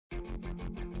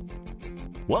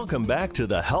Welcome back to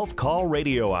the Health Call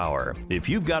Radio Hour. If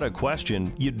you've got a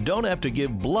question, you don't have to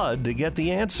give blood to get the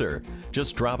answer.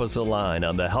 Just drop us a line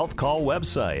on the Health Call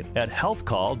website at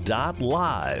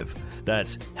healthcall.live.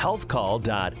 That's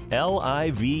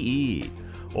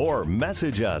healthcall.live. Or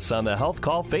message us on the Health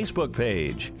Call Facebook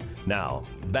page. Now,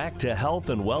 back to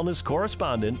health and wellness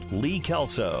correspondent Lee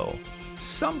Kelso.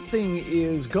 Something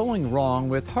is going wrong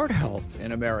with heart health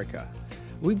in America.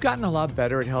 We've gotten a lot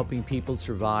better at helping people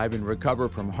survive and recover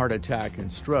from heart attack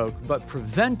and stroke, but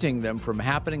preventing them from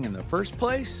happening in the first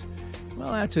place,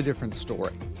 well, that's a different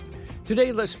story.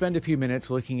 Today, let's spend a few minutes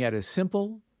looking at a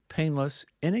simple, painless,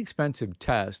 inexpensive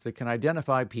test that can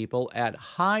identify people at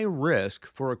high risk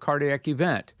for a cardiac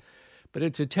event. But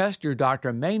it's a test your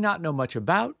doctor may not know much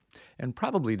about and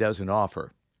probably doesn't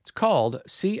offer. It's called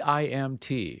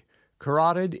CIMT,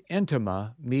 Carotid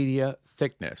Intima Media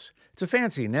Thickness. It's a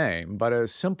fancy name, but a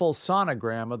simple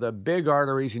sonogram of the big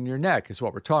arteries in your neck is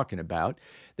what we're talking about.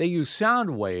 They use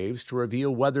sound waves to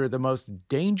reveal whether the most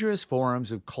dangerous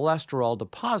forms of cholesterol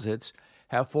deposits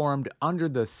have formed under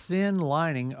the thin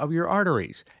lining of your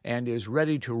arteries and is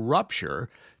ready to rupture,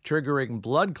 triggering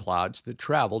blood clots that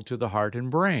travel to the heart and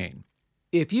brain.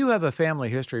 If you have a family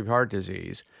history of heart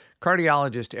disease,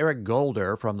 cardiologist Eric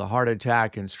Golder from the Heart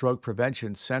Attack and Stroke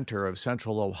Prevention Center of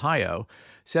Central Ohio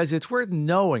says it's worth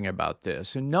knowing about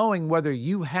this and knowing whether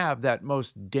you have that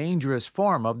most dangerous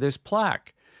form of this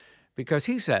plaque. Because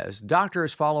he says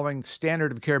doctors following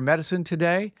standard of care medicine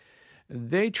today,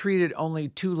 they treat it only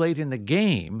too late in the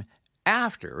game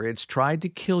after it's tried to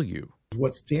kill you.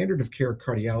 What standard of care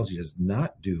cardiology does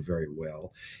not do very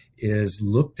well is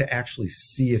look to actually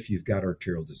see if you've got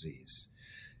arterial disease.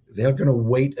 They're going to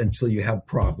wait until you have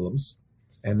problems,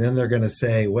 and then they're going to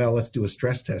say, well, let's do a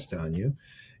stress test on you.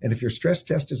 And if your stress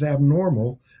test is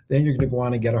abnormal, then you're going to go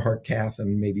on and get a heart cath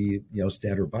and maybe,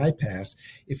 standard bypass.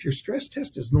 If your stress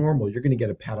test is normal, you're going to get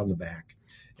a pat on the back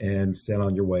and send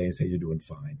on your way and say you're doing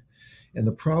fine. And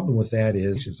the problem with that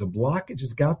is a blockage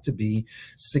has got to be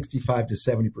 65 to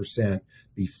 70%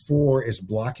 before it's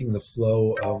blocking the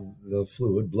flow of the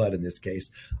fluid, blood in this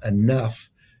case, enough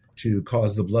to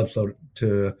cause the blood flow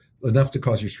enough to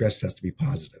cause your stress test to be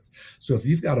positive. So if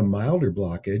you've got a milder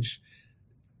blockage,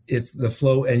 it's the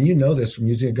flow, and you know this from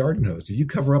using a garden hose. If you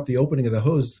cover up the opening of the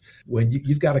hose, when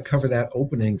you've got to cover that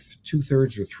opening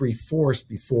 2/3 or 3/4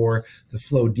 before the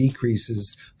flow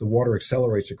decreases, the water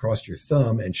accelerates across your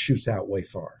thumb and shoots out way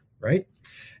far, right?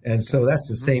 And so that's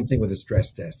the same thing with a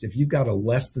stress test. If you've got a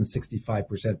less than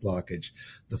 65% blockage,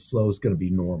 the flow is going to be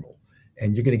normal.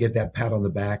 And you're going to get that pat on the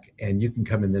back, and you can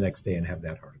come in the next day and have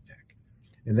that heart attack.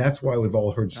 And that's why we've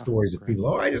all heard stories of people,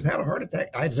 I just had a heart attack.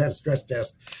 I just had a stress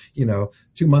test.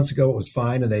 2 months ago, it was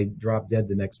fine, and they dropped dead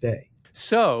the next day.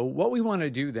 So what we want to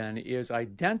do then is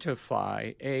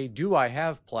identify A, do I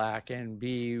have plaque, and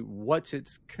B, what's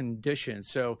its condition?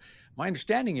 So my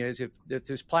understanding is if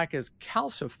this plaque is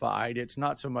calcified, it's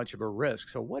not so much of a risk.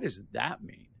 So what does that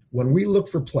mean? When we look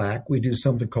for plaque, we do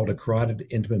something called a carotid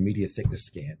intima media thickness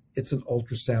scan. It's an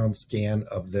ultrasound scan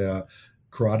of the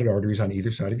carotid arteries on either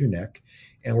side of your neck.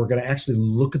 And we're going to actually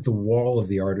look at the wall of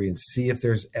the artery and see if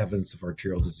there's evidence of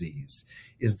arterial disease.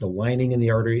 Is the lining in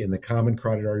the artery, in the common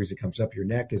carotid arteries that comes up your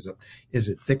neck, is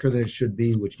it thicker than it should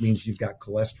be, which means you've got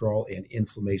cholesterol and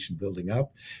inflammation building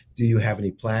up? Do you have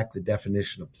any plaque? The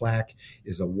definition of plaque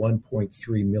is a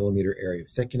 1.3 millimeter area of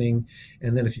thickening.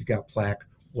 And then if you've got plaque,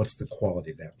 what's the quality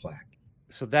of that plaque?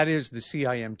 So that is the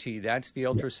CIMT. That's the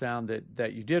ultrasound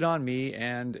that you did on me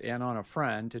and on a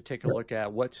friend to take a look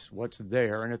at what's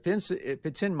there. And if it's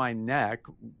in my neck,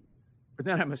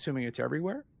 then I'm assuming it's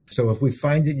everywhere? So if we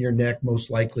find it in your neck, most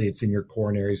likely it's in your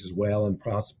coronaries as well, and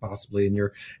possibly in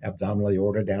your abdominal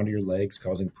aorta down to your legs,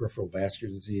 causing peripheral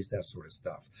vascular disease, that sort of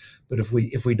stuff. But if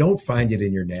we don't find it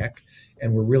in your neck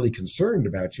and we're really concerned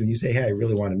about you, and you say, hey, I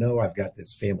really want to know, I've got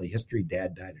this family history,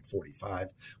 dad died at 45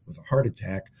 with a heart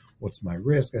attack, what's my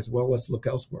risk? I said, well, let's look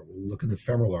elsewhere. We'll look in the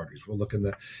femoral arteries. We'll look in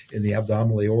the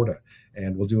abdominal aorta,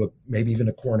 and we'll do maybe even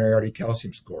a coronary artery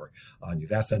calcium score on you.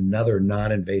 That's another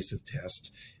non-invasive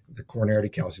test. The coronary artery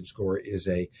calcium score is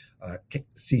a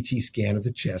CT scan of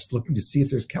the chest, looking to see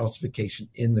if there's calcification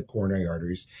in the coronary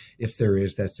arteries. If there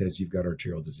is, that says you've got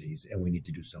arterial disease, and we need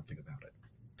to do something about it.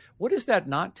 What is that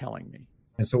not telling me?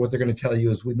 And so what they're going to tell you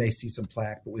is we may see some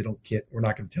plaque, but we're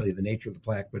not going to tell you the nature of the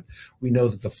plaque, but we know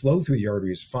that the flow through your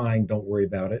artery is fine. Don't worry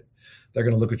about it. They're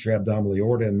going to look at your abdominal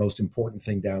aorta, and the most important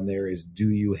thing down there is, do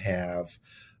you have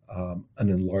an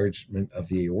enlargement of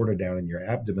the aorta down in your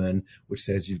abdomen, which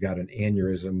says you've got an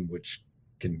aneurysm, which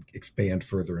can expand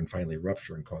further and finally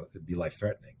rupture and be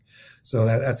life-threatening. So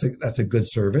that's a good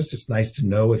service. It's nice to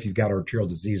know if you've got arterial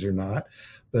disease or not.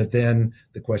 But then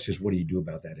the question is, what do you do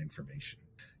about that information?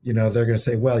 They're going to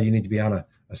say, well, you need to be on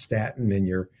a statin and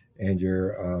your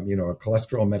a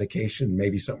cholesterol medication,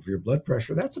 maybe something for your blood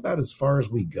pressure. That's about as far as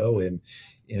we go in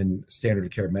standard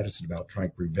of care medicine about trying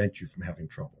to prevent you from having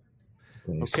trouble.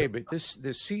 Okay, but the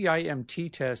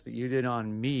CIMT test that you did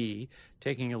on me,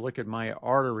 taking a look at my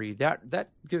artery, that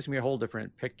gives me a whole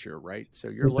different picture, right? So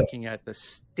you're looking at the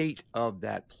state of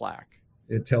that plaque.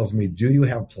 It tells me, do you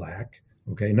have plaque?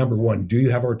 Okay, number one, do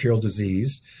you have arterial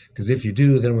disease? Because if you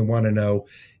do, then we want to know,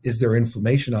 is there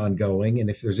inflammation ongoing? And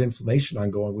if there's inflammation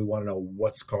ongoing, we want to know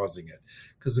what's causing it.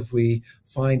 Because if we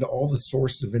find all the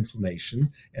sources of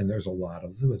inflammation, and there's a lot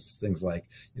of them, it's things like,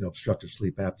 obstructive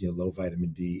sleep apnea, low vitamin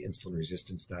D, insulin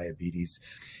resistance, diabetes.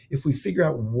 If we figure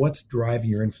out what's driving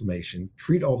your inflammation,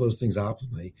 treat all those things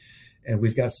optimally, and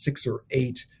we've got 6 or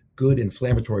 8 good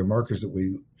inflammatory markers that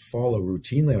we follow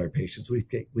routinely on our patients,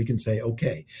 we can say,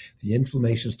 okay, the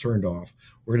inflammation's turned off.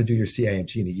 We're going to do your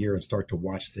CIMT in a year and start to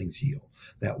watch things heal.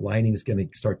 That lining is going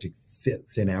to start to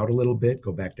thin out a little bit,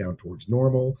 go back down towards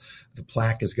normal. The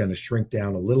plaque is going to shrink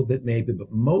down a little bit maybe,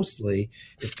 but mostly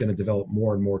it's going to develop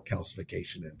more and more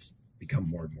calcification and become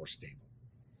more and more stable.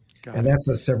 And that's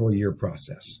a several-year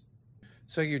process.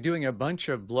 So you're doing a bunch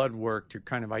of blood work to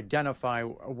kind of identify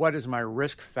what is my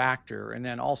risk factor, and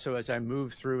then also as I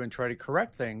move through and try to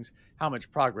correct things, how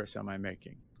much progress am I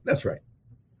making? That's right.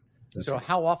 So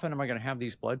how often am I going to have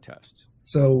these blood tests?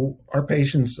 So our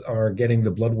patients are getting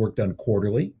the blood work done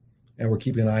quarterly, and we're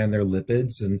keeping an eye on their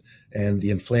lipids and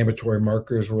the inflammatory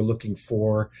markers we're looking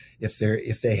for. If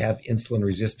they have insulin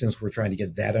resistance, we're trying to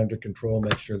get that under control,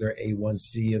 make sure their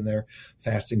A1C and their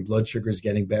fasting blood sugar is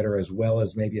getting better, as well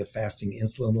as maybe a fasting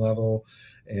insulin level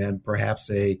and perhaps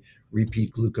a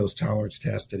repeat glucose tolerance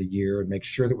test at a year, and make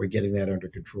sure that we're getting that under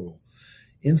control.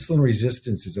 Insulin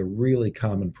resistance is a really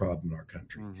common problem in our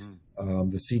country. Mm-hmm.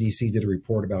 The CDC did a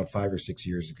report about 5 or 6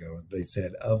 years ago. They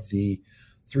said of the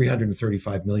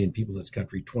 335 million people in this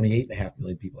country, 28.5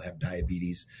 million people have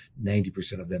diabetes.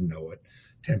 90% of them know it.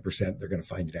 10%, they're going to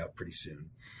find it out pretty soon.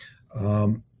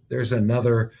 There's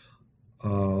another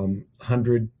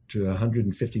 100 to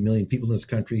 150 million people in this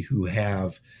country who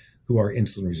are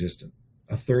insulin resistant.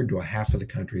 A third to a half of the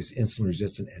country is insulin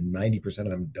resistant, and 90%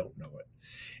 of them don't know it.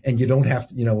 And you don't have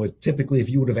to, typically if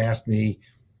you would have asked me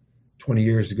 20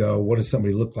 years ago, what does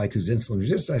somebody look like who's insulin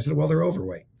resistant? I said, well, they're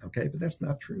overweight. Okay, but that's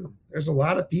not true. There's a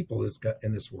lot of people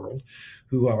in this world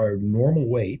who are normal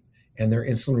weight and they're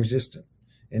insulin resistant.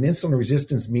 And insulin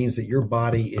resistance means that your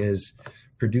body is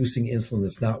producing insulin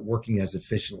that's not working as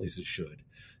efficiently as it should.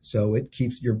 So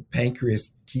your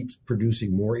pancreas keeps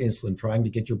producing more insulin, trying to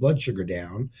get your blood sugar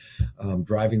down,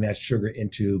 driving that sugar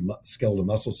into skeletal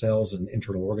muscle cells and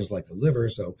internal organs like the liver.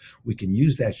 So we can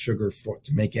use that sugar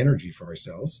to make energy for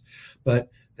ourselves. But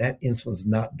that insulin is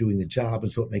not doing the job,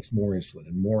 and so it makes more insulin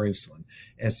and more insulin.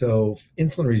 And so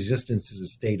insulin resistance is a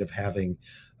state of having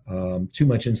too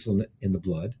much insulin in the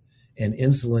blood. And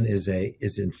insulin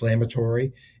is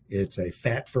inflammatory. It's a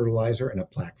fat fertilizer and a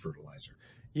plaque fertilizer.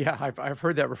 Yeah, I've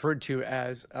heard that referred to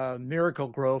as miracle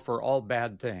grow for all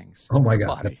bad things. Oh my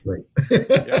God, that's great.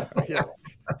 yeah.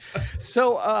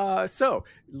 So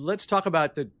let's talk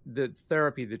about the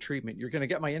therapy, the treatment. You're going to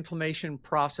get my inflammation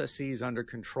processes under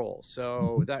control.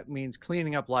 So that means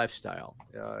cleaning up lifestyle.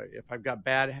 If I've got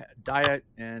bad diet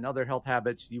and other health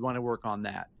habits, you want to work on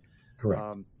that.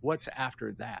 Correct. What's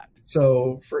after that?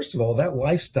 So first of all, that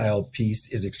lifestyle piece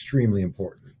is extremely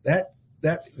important.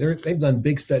 They've done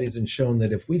big studies and shown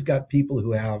that if we've got people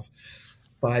who have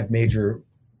 5 major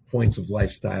points of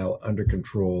lifestyle under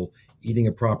control, eating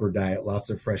a proper diet, lots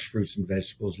of fresh fruits and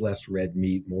vegetables, less red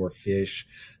meat, more fish,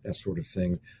 that sort of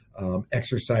thing,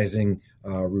 exercising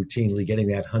routinely, getting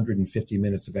that 150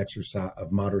 minutes of exercise,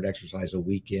 of moderate exercise a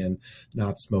week in,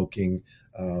 not smoking,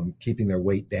 keeping their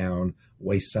weight down,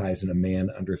 waist size in a man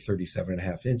under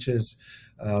 37.5 inches.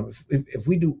 If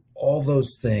we do all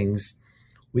those things,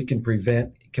 we can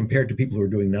prevent, compared to people who are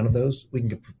doing none of those, we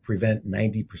can prevent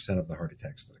 90% of the heart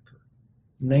attacks that occur.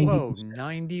 90%. Whoa,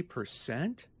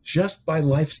 90%? Just by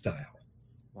lifestyle.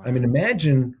 Wow. I mean,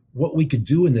 imagine what we could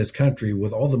do in this country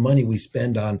with all the money we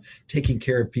spend on taking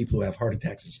care of people who have heart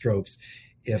attacks and strokes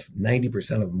if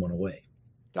 90% of them went away.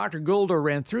 Dr. Goulder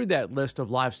ran through that list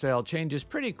of lifestyle changes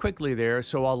pretty quickly there,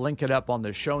 so I'll link it up on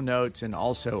the show notes and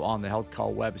also on the Health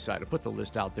Call website. I'll put the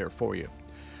list out there for you.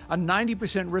 A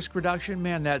 90% risk reduction,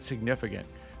 man, that's significant.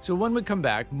 So when we come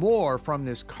back, more from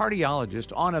this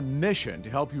cardiologist on a mission to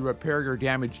help you repair your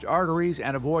damaged arteries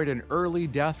and avoid an early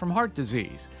death from heart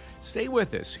disease. Stay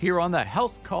with us here on the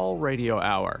Health Call Radio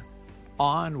Hour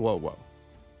on WOWO.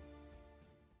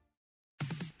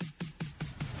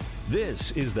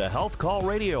 This is the Health Call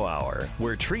Radio Hour,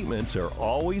 where treatments are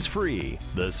always free,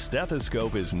 the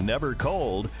stethoscope is never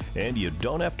cold, and you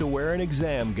don't have to wear an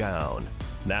exam gown.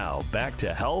 Now, back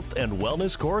to health and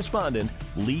wellness correspondent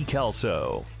Lee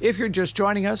Kelso. If you're just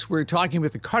joining us, we're talking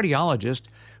with a cardiologist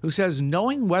who says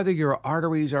knowing whether your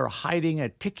arteries are hiding a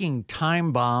ticking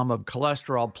time bomb of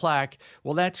cholesterol plaque,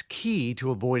 well, that's key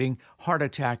to avoiding heart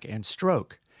attack and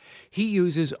stroke. He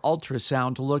uses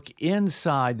ultrasound to look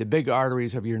inside the big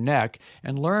arteries of your neck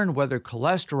and learn whether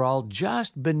cholesterol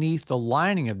just beneath the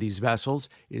lining of these vessels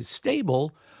is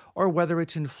stable or whether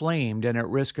it's inflamed and at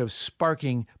risk of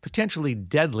sparking potentially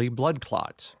deadly blood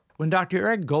clots. When Dr.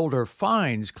 Eric Golder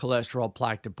finds cholesterol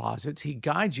plaque deposits, he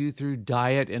guides you through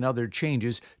diet and other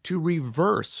changes to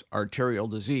reverse arterial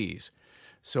disease.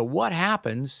 So what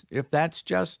happens if that's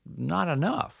just not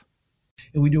enough?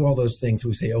 And we do all those things.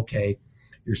 We say, okay,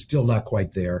 you're still not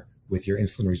quite there with your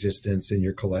insulin resistance and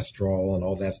your cholesterol and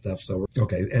all that stuff. So,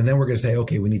 okay. And then we're going to say,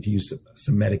 okay, we need to use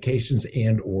some medications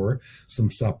and or some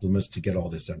supplements to get all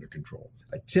this under control.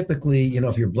 Typically,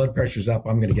 if your blood pressure's up,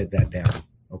 I'm going to get that down.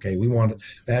 Okay. We want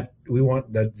that. We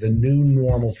want the new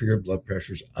normal for your blood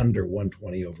pressure is under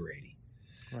 120/80.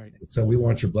 Right. So we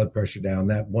want your blood pressure down.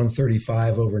 That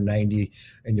 135/90,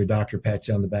 and your doctor pats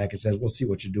you on the back and says, we'll see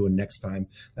what you're doing next time.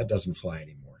 That doesn't fly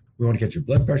anymore. We want to get your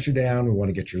blood pressure down. We want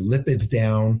to get your lipids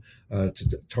down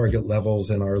to target levels,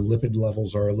 and our lipid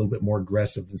levels are a little bit more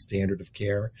aggressive than standard of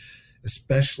care,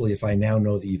 especially if I now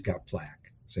know that you've got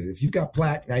plaque. So if you've got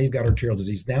plaque, now you've got arterial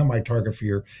disease. Now my target for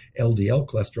your LDL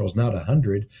cholesterol is not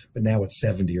 100, but now it's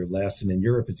 70 or less, and in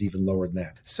Europe it's even lower than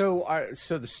that. So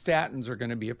the statins are going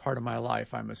to be a part of my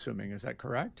life, I'm assuming. Is that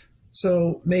correct?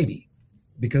 So maybe.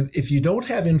 Because if you don't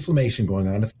have inflammation going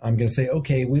on, I'm going to say,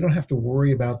 okay, we don't have to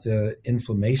worry about the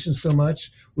inflammation so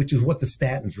much, which is what the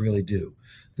statins really do.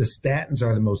 The statins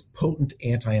are the most potent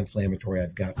anti-inflammatory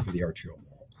I've got for the arterial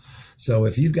wall. So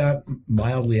if you've got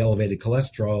mildly elevated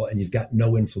cholesterol and you've got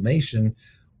no inflammation,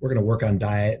 we're going to work on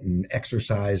diet and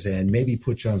exercise and maybe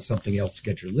put you on something else to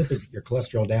get your lipids, your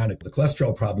cholesterol down. The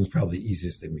cholesterol problem is probably the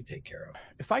easiest thing we take care of.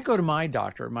 If I go to my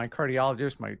doctor, my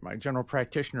cardiologist, my general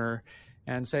practitioner,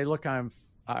 and say, look,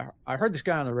 I heard this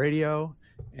guy on the radio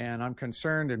and I'm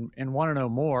concerned and want to know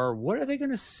more, what are they going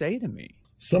to say to me?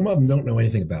 Some of them don't know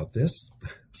anything about this.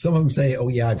 Some of them say, oh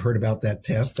yeah, I've heard about that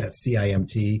test, that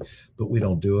CIMT, but we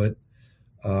don't do it.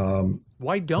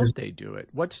 Why don't they do it?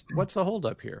 What's the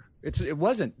holdup here? It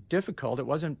wasn't difficult. It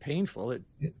wasn't painful. It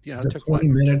took a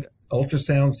 20-minute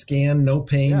ultrasound scan, no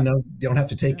pain, no, you don't have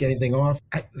to take anything off.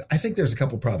 I think there's a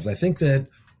couple of problems. I think that,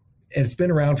 and it's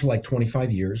been around for like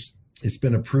 25 years. It's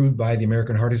been approved by the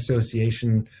American Heart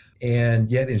Association, and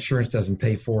yet insurance doesn't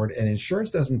pay for it. And insurance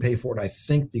doesn't pay for it, I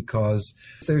think, because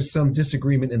there's some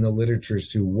disagreement in the literature as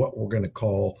to what we're going to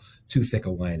call too thick a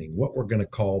lining, what we're going to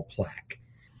call plaque.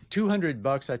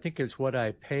 $200, I think, is what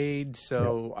I paid.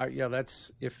 So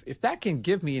that's if that can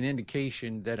give me an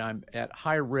indication that I'm at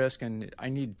high risk and I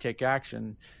need to take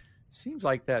action, seems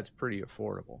like that's pretty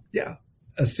affordable. Yeah.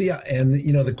 And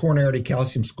the coronary artery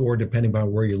calcium score, depending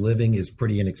on where you're living, is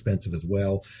pretty inexpensive as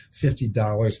well.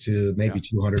 $50 to maybe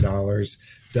 $200,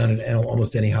 done at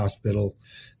almost any hospital.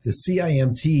 The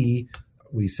CIMT,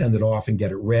 we send it off and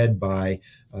get it read by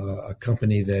a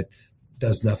company that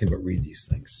does nothing but read these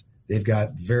things. They've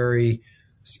got very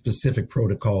specific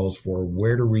protocols for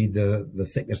where to read the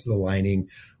thickness of the lining,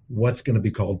 what's going to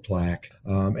be called plaque.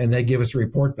 And they give us a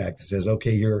report back that says,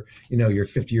 okay, you're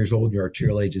 50 years old and your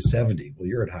arterial age is 70. Well,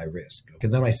 you're at high risk.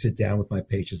 And then I sit down with my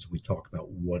patients and we talk about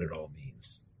what it all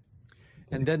means.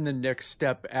 And then the next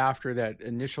step after that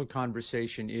initial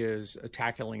conversation is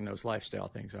tackling those lifestyle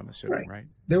things, I'm assuming, right?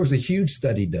 There was a huge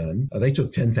study done. They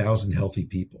took 10,000 healthy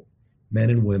people, men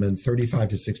and women, 35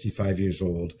 to 65 years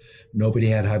old. Nobody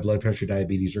had high blood pressure,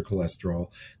 diabetes, or cholesterol.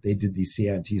 They did these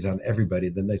CIMTs on everybody.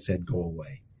 Then they said, go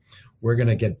away. We're going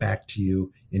to get back to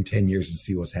you in 10 years and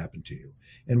see what's happened to you.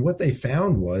 And what they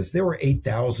found was there were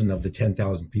 8,000 of the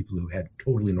 10,000 people who had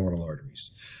totally normal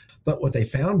arteries. But what they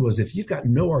found was if you've got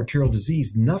no arterial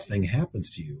disease, nothing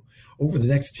happens to you. Over the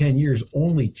next 10 years,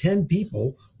 only 10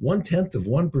 people,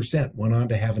 0.1%, went on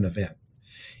to have an event.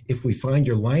 If we find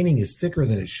your lining is thicker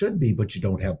than it should be, but you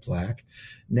don't have plaque,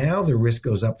 now the risk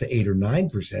goes up to 8 or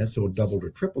 9%, so it doubled or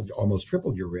tripled, almost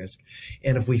tripled your risk.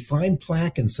 And if we find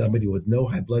plaque in somebody with no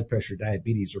high blood pressure,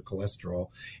 diabetes, or cholesterol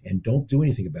and don't do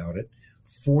anything about it,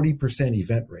 40%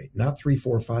 event rate, not 3,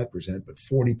 4, 5%, but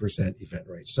 40% event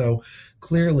rate. So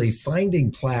clearly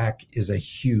finding plaque is a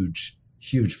huge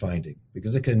finding,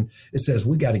 because it says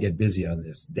we got to get busy on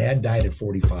this. Dad died at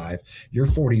 45. You're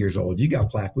 40 years old. You got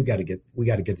plaque. We got to get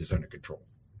this under control.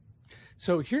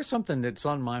 So here's something that's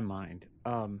on my mind.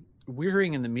 We're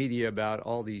hearing in the media about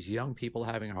all these young people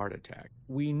having a heart attack.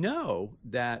 We know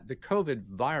that the COVID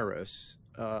virus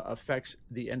affects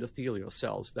the endothelial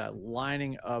cells, that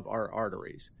lining of our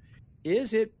arteries.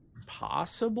 Is it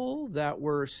possible that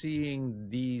we're seeing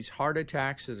these heart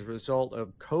attacks as a result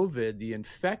of COVID, the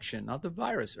infection, not the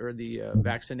virus or the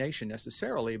vaccination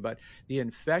necessarily, but the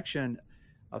infection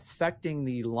affecting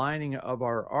the lining of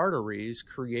our arteries,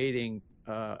 creating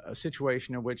a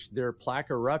situation in which there are plaque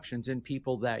eruptions in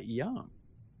people that young?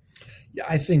 Yeah,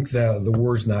 I think the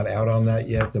word's not out on that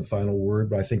yet, the final word,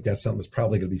 but I think that's something that's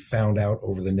probably going to be found out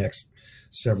over the next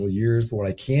several years. But what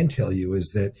I can tell you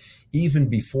is that even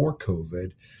before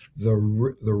COVID, the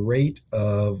rate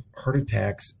of heart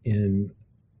attacks in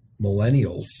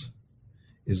millennials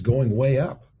is going way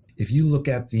up. If you look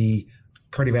at the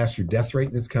cardiovascular death rate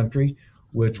in this country,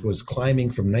 which was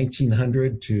climbing from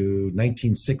 1900 to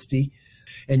 1960,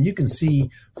 and you can see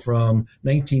from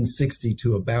 1960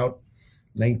 to about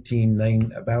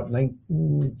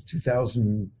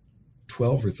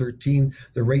 2012 or 13,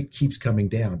 the rate keeps coming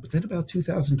down. But then about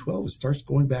 2012, it starts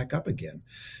going back up again.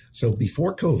 So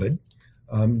before COVID,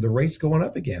 the rate's going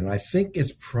up again. And I think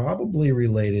it's probably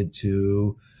related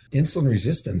to insulin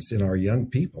resistance in our young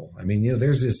people. I mean,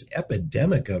 there's this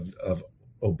epidemic of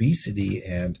obesity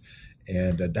and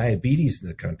diabetes in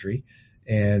the country.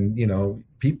 And,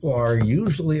 people are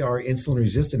insulin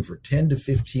resistant for 10 to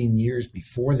 15 years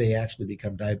before they actually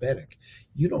become diabetic.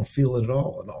 You don't feel it at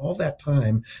all. And all that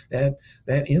time, that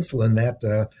insulin,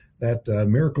 that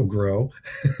miracle grow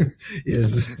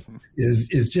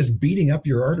is just beating up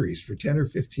your arteries for 10 or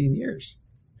 15 years.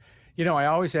 I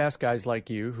always ask guys like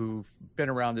you who've been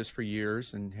around this for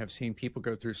years and have seen people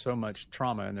go through so much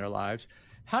trauma in their lives,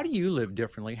 how do you live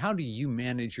differently? How do you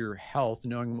manage your health,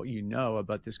 knowing what you know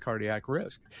about this cardiac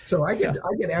risk? So I get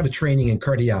out of training in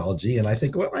cardiology, and I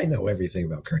think, well, I know everything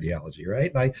about cardiology,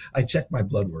 right? And I check my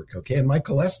blood work, okay? And my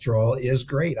cholesterol is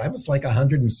great. I was like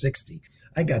 160.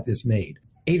 I got this made.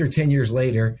 8 or 10 years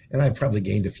later, and I've probably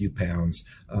gained a few pounds,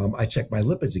 I check my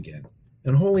lipids again.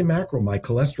 And holy mackerel, my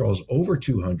cholesterol is over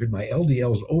 200, my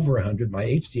LDL is over 100, my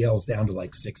HDL is down to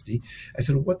like 60. I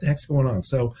said, well, what the heck's going on?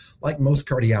 So like most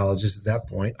cardiologists at that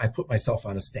point, I put myself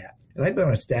on a statin. And I'd been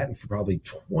on a statin for probably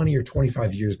 20 or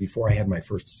 25 years before I had my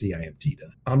first CIMT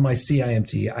done. On my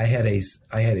CIMT, I had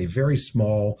a very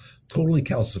small, totally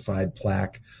calcified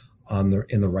plaque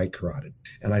in the right carotid.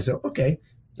 And I said, okay,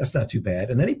 that's not too bad.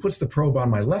 And then he puts the probe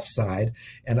on my left side,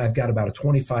 and I've got about a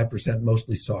 25%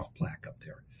 mostly soft plaque up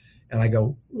there. And I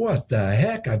go, what the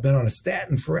heck? I've been on a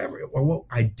statin forever. Well,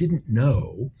 I didn't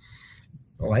know,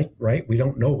 right? We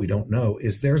don't know what we don't know,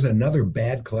 is there's another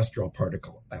bad cholesterol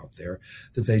particle out there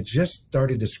that they just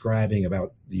started describing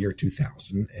about the year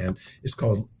 2000, and it's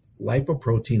called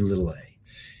lipoprotein a.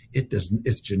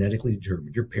 It's genetically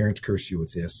determined. Your parents curse you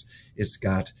with this.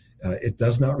 It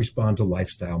does not respond to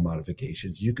lifestyle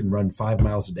modifications. You can run 5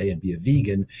 miles a day and be a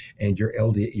vegan, and your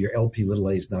LP little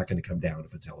a is not going to come down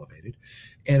if it's elevated.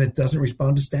 And it doesn't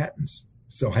respond to statins.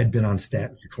 So I'd been on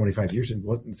statins for 25 years, and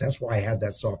that's why I had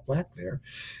that soft plaque there.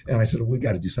 And I said, well, we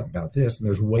got to do something about this. And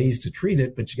there's ways to treat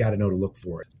it, but you got to know to look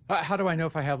for it. How do I know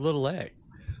if I have little a?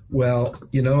 Well,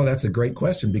 that's a great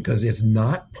question, because it's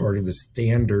not part of the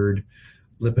standard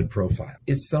lipid profile.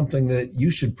 It's something that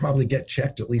you should probably get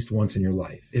checked at least once in your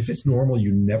life. If it's normal,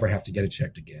 you never have to get it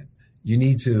checked again. You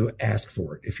need to ask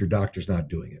for it if your doctor's not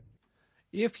doing it.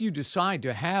 If you decide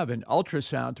to have an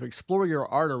ultrasound to explore your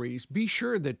arteries, be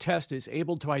sure the test is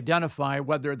able to identify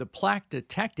whether the plaque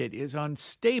detected is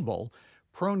unstable,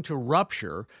 prone to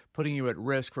rupture, putting you at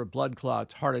risk for blood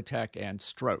clots, heart attack, and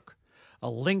stroke. A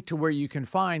link to where you can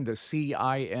find the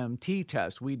CIMT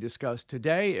test we discussed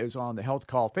today is on the Health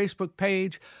Call Facebook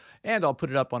page, and I'll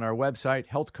put it up on our website,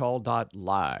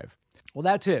 healthcall.live. Well,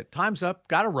 that's it. Time's up.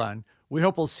 Got to run. We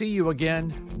hope we'll see you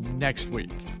again next week.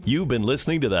 You've been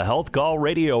listening to the Health Call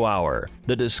Radio Hour.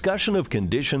 The discussion of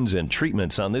conditions and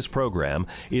treatments on this program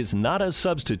is not a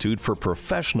substitute for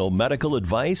professional medical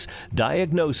advice,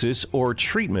 diagnosis, or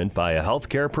treatment by a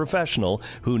healthcare professional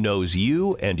who knows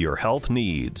you and your health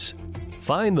needs.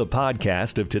 Find the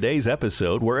podcast of today's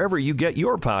episode wherever you get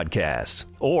your podcasts,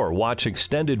 or watch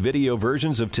extended video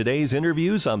versions of today's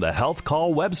interviews on the Health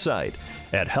Call website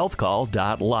at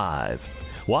healthcall.live.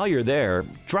 While you're there,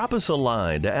 drop us a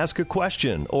line to ask a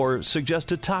question or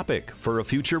suggest a topic for a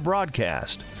future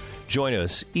broadcast. Join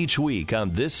us each week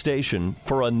on this station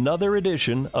for another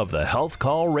edition of the Health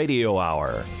Call Radio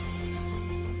Hour.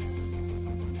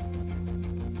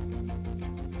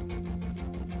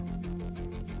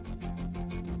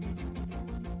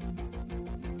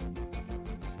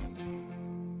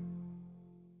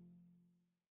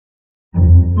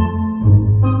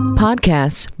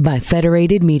 Podcasts by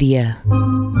Federated Media.